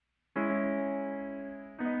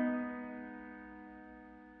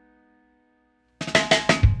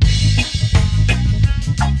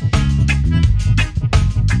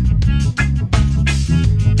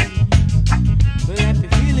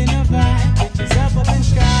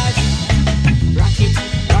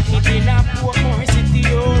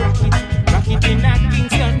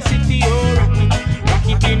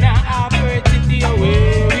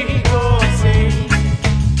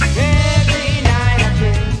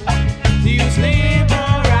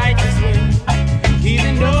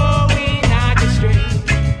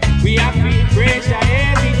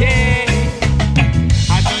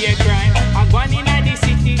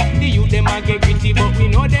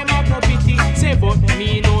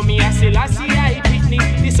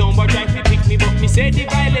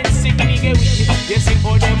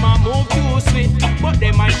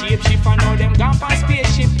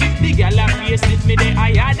me there,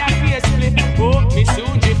 I had a face slip. Oh, me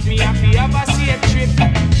soon drift, me happy have a safe trip.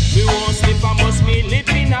 We won't slip, I must be live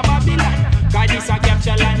in a Babylon. Cause this a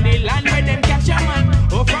capture land, the land where them capture man.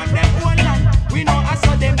 Oh, from them own land, we know I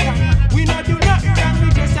saw them can. We no do nothing wrong,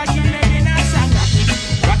 we just a kill them in a song.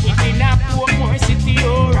 Rock it in a Portmore city,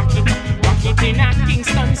 oh, rock it in a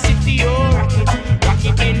Kingston city, oh, rock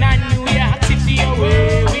it in a New York city, oh,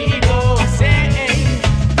 where we go, say,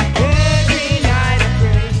 every night I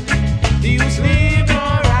pray, the youth live a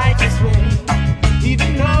righteous way,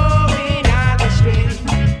 even though we not go straight,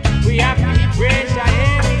 we have to be praised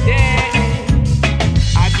every day.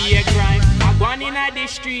 I be a crime, I gone in the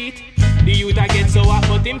street, the youth I get so hot,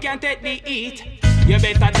 but him can't take the heat. You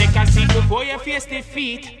better take a seat before you face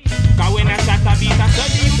defeat. Cause when I shot a beat, I saw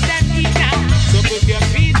the youth them eat down. So put your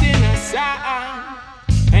feet in the sand,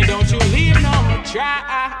 and don't you leave no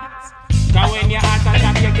tracks. Cause when you're out of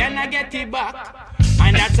top, you cannot get it back.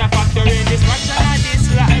 And that's a factor in destruction of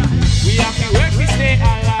this life. We have to work to stay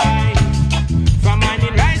alive.